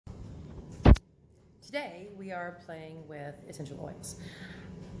Today we are playing with essential oils.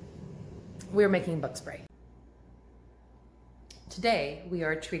 We're making bug spray. Today we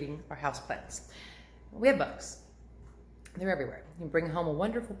are treating our houseplants. We have bugs. They're everywhere. You bring home a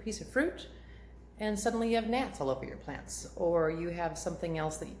wonderful piece of fruit and suddenly you have gnats all over your plants, or you have something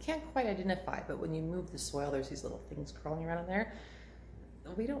else that you can't quite identify, but when you move the soil there's these little things crawling around in there.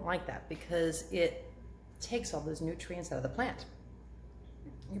 We don't like that because it takes all those nutrients out of the plant.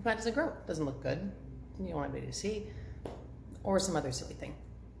 Your plant doesn't grow, doesn't look good, you don't want anybody to see, or some other silly thing.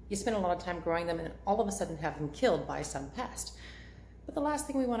 You spend a lot of time growing them and all of a sudden have them killed by some pest. But the last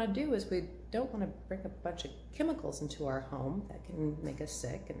thing we want to do is we don't want to bring a bunch of chemicals into our home that can make us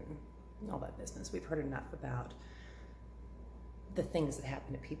sick and all that business. We've heard enough about the things that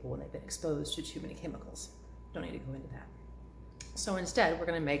happen to people when they've been exposed to too many chemicals. Don't need to go into that. So instead, we're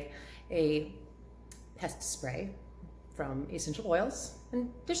going to make a pest spray from essential oils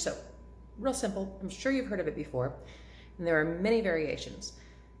and dish soap. Real simple. I'm sure you've heard of it before. And there are many variations.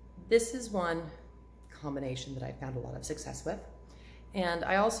 This is one combination that I found a lot of success with. And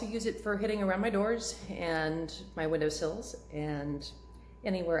I also use it for hitting around my doors and my windowsills and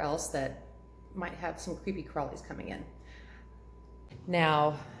anywhere else that might have some creepy crawlies coming in.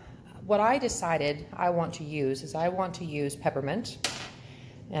 Now, what I decided I want to use is I want to use peppermint.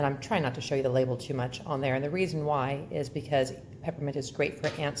 And I'm trying not to show you the label too much on there. And the reason why is because peppermint is great for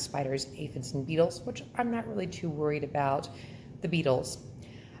ants, spiders, aphids, and beetles, which I'm not really too worried about the beetles.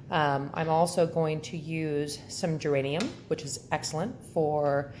 I'm also going to use some geranium, which is excellent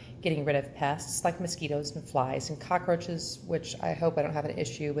for getting rid of pests like mosquitoes and flies and cockroaches, which I hope I don't have an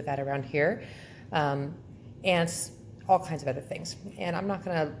issue with that around here. Ants, all kinds of other things. And I'm not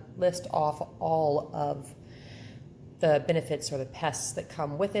going to list off all of the benefits or the pests that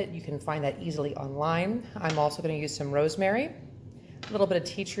come with it. You can find that easily online. I'm also going to use some rosemary, a little bit of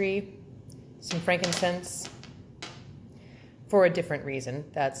tea tree, some frankincense for a different reason.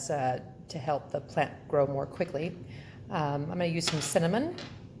 That's to help the plant grow more quickly. I'm going to use some cinnamon,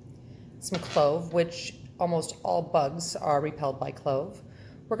 some clove, which almost all bugs are repelled by clove.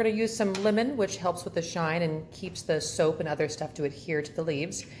 We're going to use some lemon, which helps with the shine and keeps the soap and other stuff to adhere to the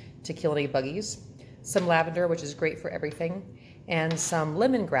leaves to kill any buggies. Some lavender, which is great for everything, and some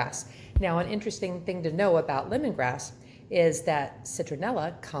lemongrass. Now, an interesting thing to know about lemongrass is that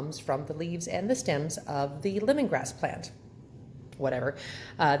citronella comes from the leaves and the stems of the lemongrass plant. Whatever.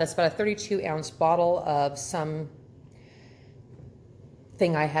 That's about a 32-ounce bottle of some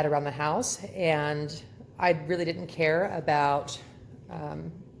thing I had around the house, and I really didn't care about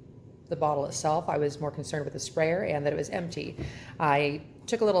the bottle itself. I was more concerned with the sprayer and that it was empty. I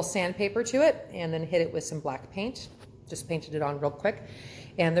took a little sandpaper to it and then hit it with some black paint. Just painted it on real quick.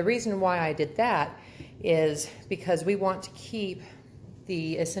 And the reason why I did that is because we want to keep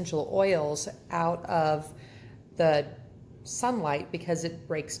the essential oils out of the sunlight because it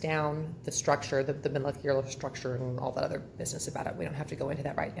breaks down the structure, the molecular structure and all that other business about it. We don't have to go into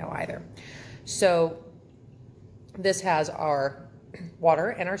that right now either. So this has our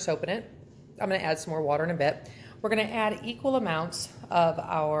water and our soap in it. I'm going to add some more water in a bit. We're going to add equal amounts of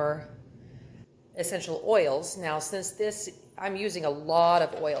our essential oils. Now, since this, I'm using a lot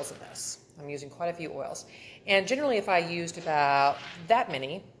of oils in this. I'm using quite a few oils. And generally, if I used about that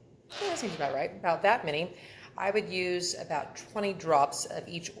many, that seems about right, about that many, I would use about 20 drops of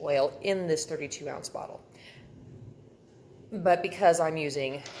each oil in this 32-ounce bottle. But because I'm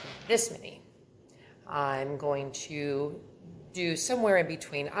using this many, I'm going to do somewhere in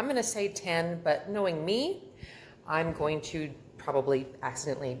between. I'm going to say 10, but knowing me, I'm going to probably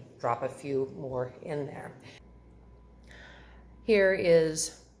accidentally drop a few more in there. Here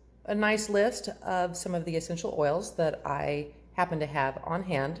is a nice list of some of the essential oils that I happen to have on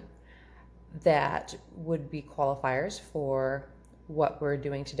hand that would be qualifiers for what we're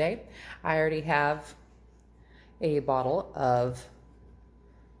doing today. I already have a bottle of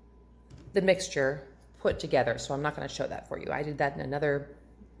the mixture put together, so I'm not going to show that for you. I did that in another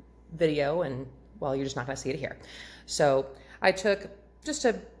video, and well, you're just not going to see it here. So I took just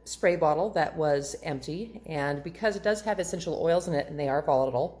a spray bottle that was empty, and because it does have essential oils in it and they are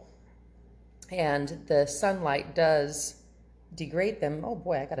volatile, and the sunlight does degrade them. Oh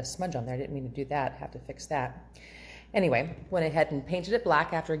boy, I got a smudge on there. I didn't mean to do that. Have to fix that. Anyway, went ahead and painted it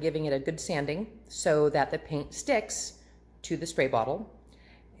black after giving it a good sanding so that the paint sticks to the spray bottle,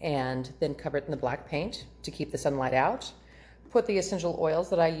 and then cover it in the black paint to keep the sunlight out. Put the essential oils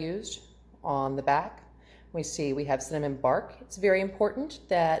that I used on the back. We see we have cinnamon bark. It's very important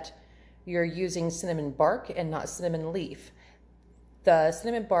that you're using cinnamon bark and not cinnamon leaf. The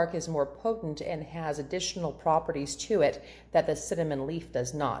cinnamon bark is more potent and has additional properties to it that the cinnamon leaf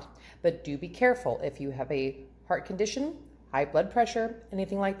does not. But do be careful if you have a heart condition, high blood pressure,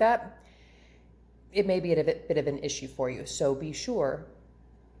 anything like that. It may be a bit of an issue for you. So be sure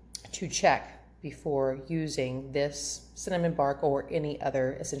to check before using this cinnamon bark or any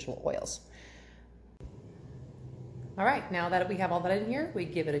other essential oils. All right, now that we have all that in here, we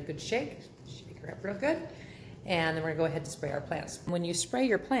give it a good shake her up real good, and then we're gonna go ahead and spray our plants. When you spray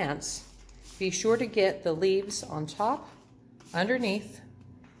your plants, be sure to get the leaves on top, underneath,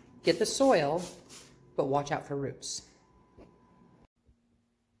 get the soil, but watch out for roots.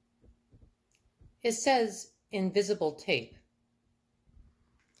 It says invisible tape.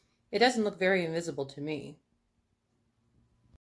 It doesn't look very invisible to me.